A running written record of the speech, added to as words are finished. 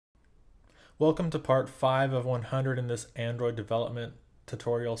Welcome to part 5 of 100 in this Android development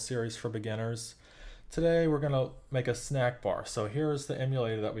tutorial series for beginners. Today we're going to make a snack bar. So here's the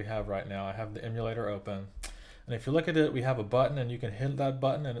emulator that we have right now. I have the emulator open. And if you look at it, we have a button and you can hit that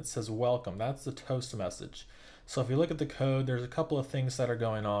button and it says welcome. That's the toast message. So if you look at the code, there's a couple of things that are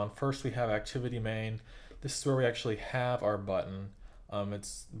going on. First, we have activity main. This is where we actually have our button.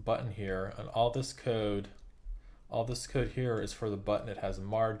 It's button here, and all this code here is for the button. It has a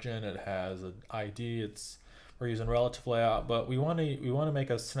margin, it has an ID, we're using relative layout, but we want to make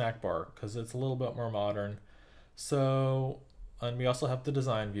a snack bar because it's a little bit more modern. So, and we also have the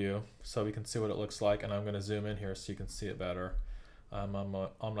design view so we can see what it looks like, and I'm going to zoom in here so you can see it better. On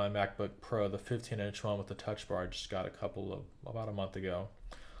my MacBook Pro, the 15-inch one with the touch bar. I just got about a month ago.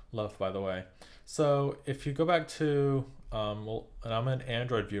 Love, by the way. So if you go back to, and I'm in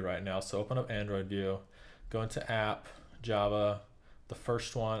Android view right now, so open up Android view. Go into app, Java, the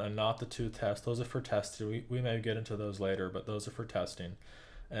first one, and not the two tests. Those are for testing. We may get into those later, but those are for testing.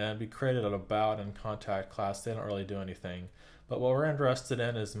 And we created an about and contact class. They don't really do anything. But what we're interested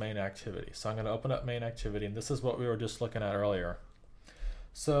in is main activity. So I'm going to open up main activity, and this is what we were just looking at earlier.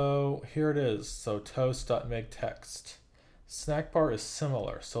 So here it is. So toast.makeText. Snackbar is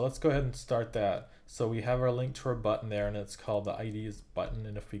similar. So let's go ahead and start that. So we have our link to our button there, and it's called the IDs button.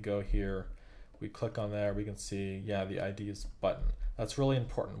 And if we go here, we click on there, we can see, yeah, the IDs button. That's really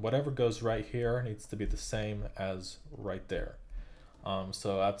important. Whatever goes right here needs to be the same as right there.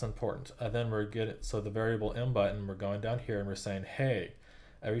 So that's important. And then we're getting, so the variable M button, we're going down here and we're saying, hey,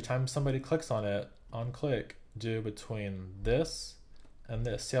 every time somebody clicks on it, on click, do between this and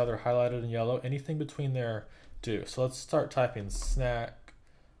this. See how they're highlighted in yellow? Anything between there, do. So let's start typing snack,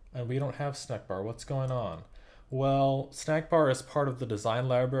 and we don't have snack bar. What's going on? Well, Snackbar is part of the design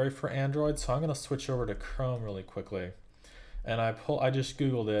library for Android, so I'm going to switch over to Chrome really quickly. And I just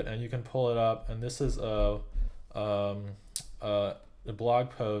Googled it, and you can pull it up, and this is a blog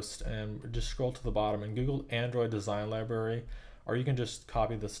post, and just scroll to the bottom and Google Android design library, or you can just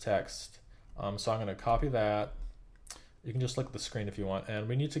copy this text. So I'm going to copy that. You can just look at the screen if you want, and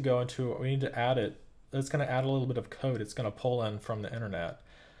we need to add it. It's going to add a little bit of code. It's going to pull in from the internet.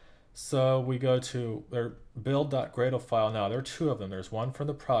 So we go to their build.gradle file. Now there are two of them. There's one for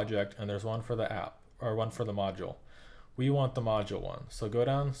the project and there's one for the app, or one for the module. We want the module one. So go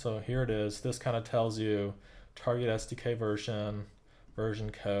down, so here it is. This kind of tells you target SDK version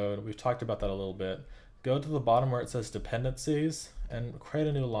code. We've talked about that a little bit. Go to the bottom where it says dependencies and create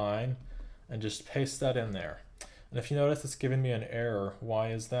a new line and just paste that in there. And if you notice, it's giving me an error.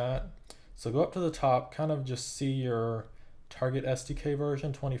 Why is that? So go up to the top, kind of just see your target SDK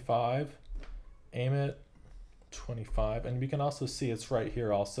version 25, aim it 25, and we can also see it's right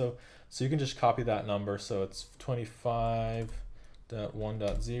here also. So you can just copy that number. So it's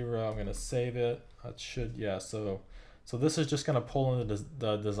 25.1.0. I'm going to save it. That should, yeah. So this is just going to pull in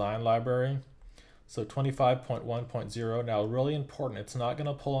the design library. So 25.1.0. Now, really important, it's not going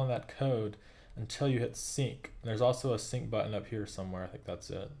to pull on that code until you hit sync. And there's also a sync button up here somewhere. I think that's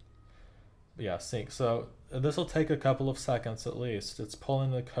it. Yeah, sync. So this will take a couple of seconds at least. It's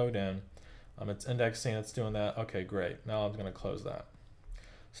pulling the code in. It's indexing, it's doing that. Okay, great. Now I'm going to close that.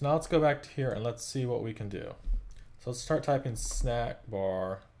 So now let's go back to here and let's see what we can do. So let's start typing snack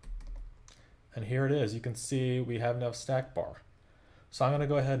bar. And here it is. You can see we have enough snack bar. So I'm going to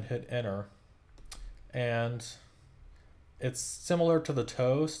go ahead and hit enter. And it's similar to the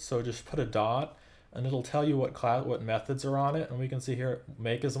toast. So just put a dot and it'll tell you what methods are on it. And we can see here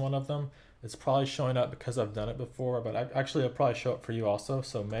make is one of them. It's probably showing up because I've done it before, but actually it'll probably show up for you also.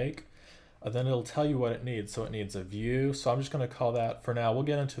 So make, and then it'll tell you what it needs. So it needs a view. So I'm just going to call that, for now, we'll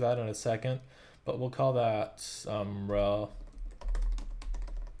get into that in a second, but we'll call that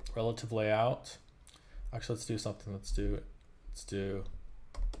relative layout. Actually, let's do something. Let's do.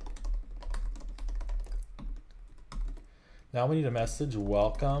 Now we need a message,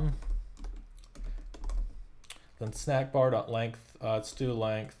 welcome. Then snackbar.length, let's do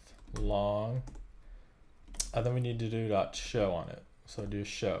length long, and then we need to do .show on it. So do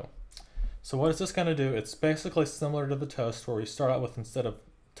show. So what is this going to do? It's basically similar to the toast, where we start out with, instead of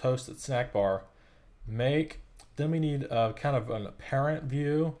toast at snack bar, make. Then we need kind of an parent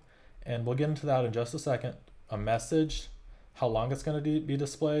view, and we'll get into that in just a second. A message, how long it's going to be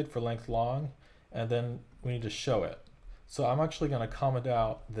displayed for length long, and then we need to show it. So I'm actually going to comment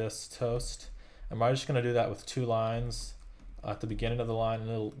out this toast. I'm just going to do that with 2 lines at the beginning of the line,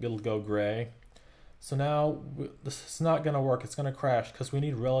 and it'll go gray. So now this is not going to work. It's going to crash because we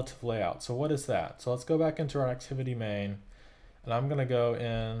need relative layout. So what is that? So let's go back into our activity main, and I'm going to go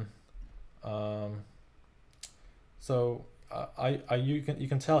in So you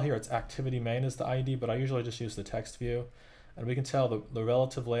can tell here it's activity main is the ID, but I usually just use the text view, and we can tell the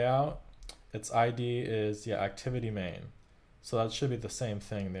relative layout, its ID is, yeah, activity main. So that should be the same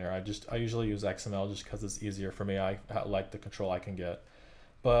thing there. I usually use XML just because it's easier for me. I like the control I can get,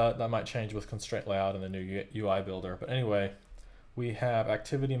 but that might change with constraint layout and the new UI builder. But anyway, we have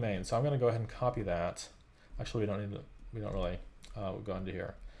activity main. So I'm going to go ahead and copy that. Actually, we don't really, we'll go into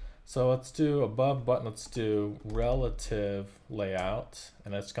here. So let's do above button, let's do relative layout,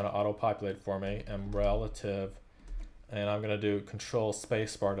 and it's going to auto-populate for me, and relative, and I'm going to do control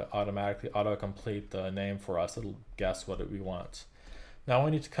spacebar to automatically auto-complete the name for us. It'll guess what we want. Now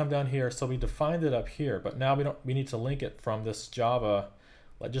we need to come down here. So we defined it up here, but now we need to link it from this Java,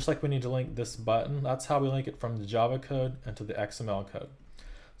 just like we need to link this button. That's how we link it from the Java code into the XML code.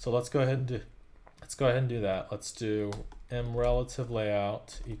 So let's go ahead and do that. Let's do mRelative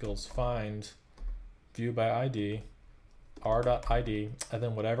layout equals find view by ID r.id, and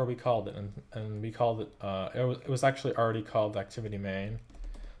then whatever we called it, and we called it, it was actually already called activity main.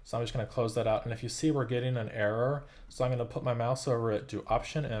 So I'm just going to close that out, and if you see we're getting an error, so I'm going to put my mouse over it, do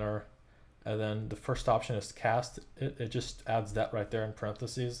option enter, and then the first option is cast. It just adds that right there in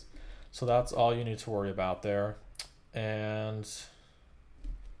parentheses. So that's all you need to worry about there, and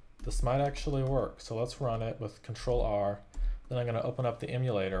this might actually work. So let's run it with Control R. Then I'm going to open up the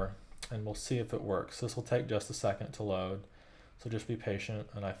emulator and we'll see if it works. This will take just a second to load, so just be patient,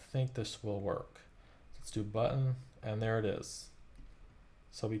 and I think this will work. Let's do button, and there it is.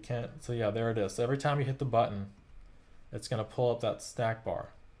 So we can't, so yeah, there it is. So every time you hit the button, it's going to pull up that Snackbar.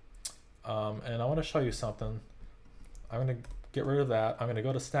 And I want to show you something. I'm going to get rid of that. I'm going to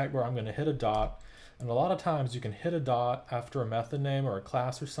go to Snackbar. I'm going to hit a dot. And a lot of times you can hit a dot after a method name or a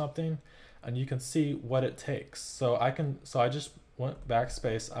class or something, and you can see what it takes. So I just went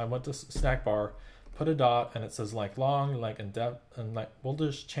backspace. I went to Snackbar, put a dot, and it says like long, like in depth, and like we'll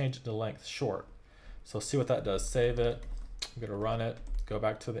just change it to length short. So see what that does. Save it. I'm going to run it. Go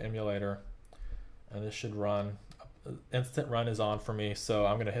back to the emulator, and this should run. Instant run is on for me, so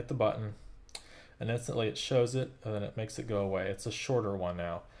I'm going to hit the button, and instantly it shows it, and then it makes it go away. It's a shorter one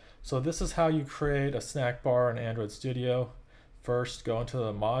now. So this is how you create a Snackbar in Android Studio. First, go into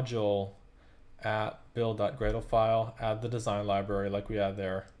the module at build.gradle file, add the design library like we had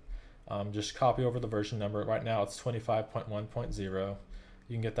there. Just copy over the version number. Right now it's 25.1.0.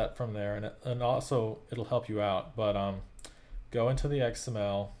 You can get that from there, and also it'll help you out. But go into the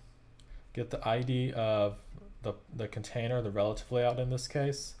XML, get the ID of the container, the relative layout in this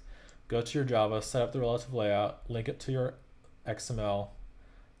case. Go to your Java, set up the relative layout, link it to your XML.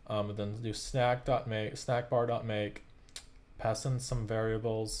 And then do snackbar.make, pass in some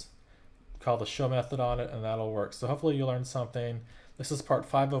variables, call the show method on it, and that'll work. So hopefully you learned something. This is part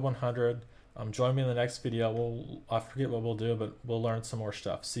 5 of 100. Join me in the next video. I forget what we'll do, but we'll learn some more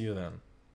stuff. See you then.